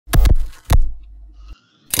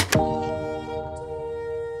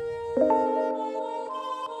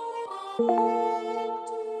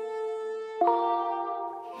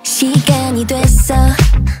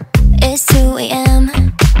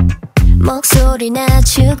소리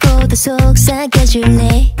낮추고도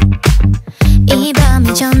속삭여줄래. 이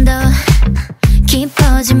밤이 좀 더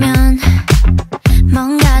깊어지면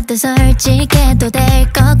뭔가 더 솔직해도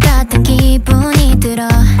될 것 같은 기분이 들어.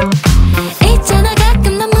 있잖아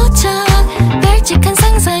가끔 난 무척 발칙한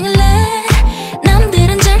상상을 해.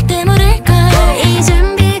 남들은 절대 모를걸. 이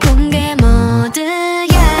준비 공개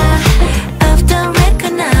모드야. Off the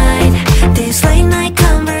record night, this late night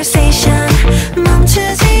conversation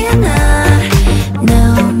멈추지 않아.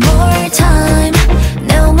 No more time,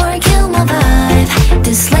 no more kill my vibe.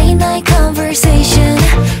 This late night conversation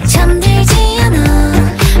잠들지 않아.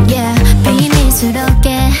 Yeah,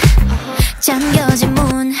 비밀스럽게 잠겨진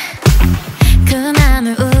문, 그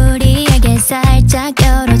맘을 우리에게 살짝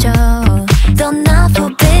열어줘. Don't not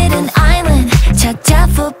forbidden island, 찾아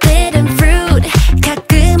forbidden fruit.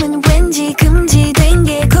 가끔은 왠지 금지된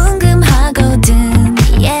게 궁금하거든.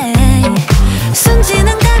 Yeah.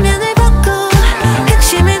 순진한 가면을 벗고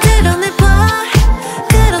핵심을 드러내봐.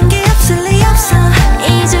 그런 게 없을 리 없어.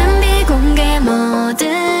 이 준비 공개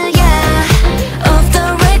모드야. Off the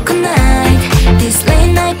record night, this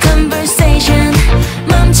late night conversation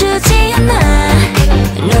멈추지 않아.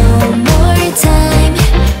 No more time,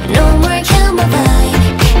 no more kill my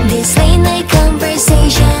vibe. This late night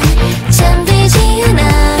conversation 잠들지 않아.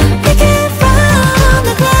 Pick it from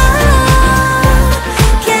the ground,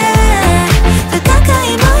 yeah. 더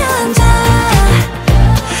가까이 모여 앉아.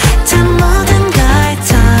 다 모든 걸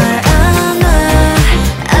털어놔.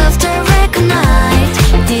 After record night,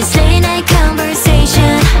 this late night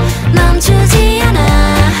conversation 멈추지 않아.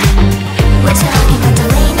 We're talking about the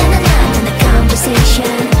late night the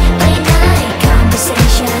conversation. Late night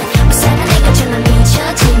conversation. 무사가 내가 줄만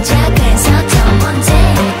미쳐 진짜 그래서 더 먼저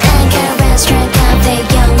I got restaurant cafe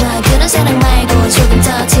영화 그런 사랑 말고 조금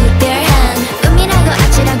더 특별한 꿈이라고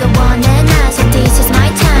아찔하고 원해 나. So this is my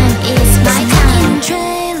time, it's my time.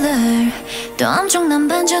 trailer 또 엄청난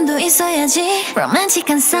반전도 있어야지.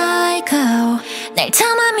 로맨틱한 psycho 날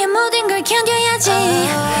탐하면 모든 걸 견뎌야지.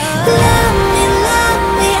 Love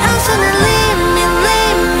me also leave me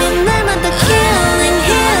날마다 killing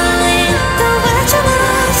healing. 또 외쳐나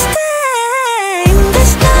stay in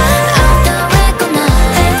this night. Off the record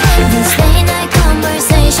night, this late night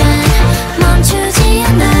conversation 멈추지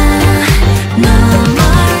않아. No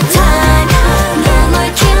more time, no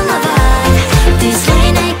more kill my vibe. This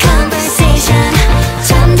late night conversation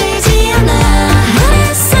잠들지 않아. What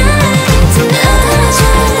is it tonight?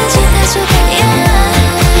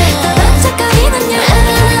 더 반짝거리는 your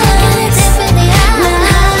eyes. 난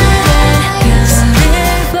하루를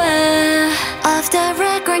봐. Off the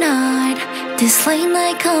record night, this late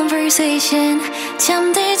night conversation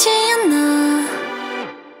잠들지 않아.